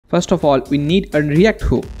First of all, we need a React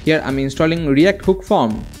hook. Here I'm installing React hook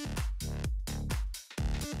form.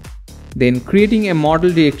 Then creating a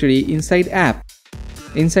model directory inside app.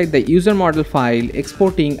 Inside the user model file,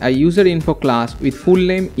 exporting a user info class with full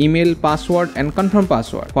name, email, password and confirm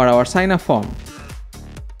password for our sign up form.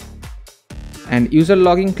 And user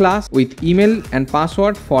login class with email and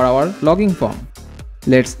password for our login form.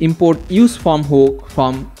 Let's import use form hook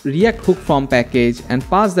from React hook form package and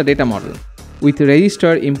pass the data model. With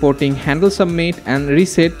register, importing handle submit and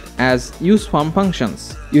reset as use form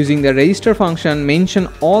functions. Using the register function, mention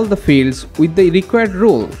all the fields with the required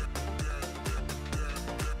role.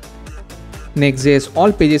 Next.js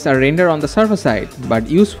all pages are rendered on the server side, but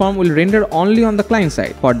use form will render only on the client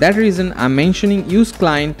side. For that reason, I'm mentioning use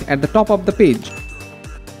client at the top of the page.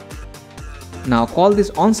 Now call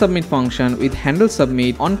this onSubmit function with handle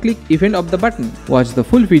submit on click event of the button. Watch the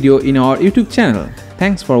full video in our YouTube channel.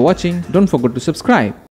 Thanks for watching. Don't forget to subscribe.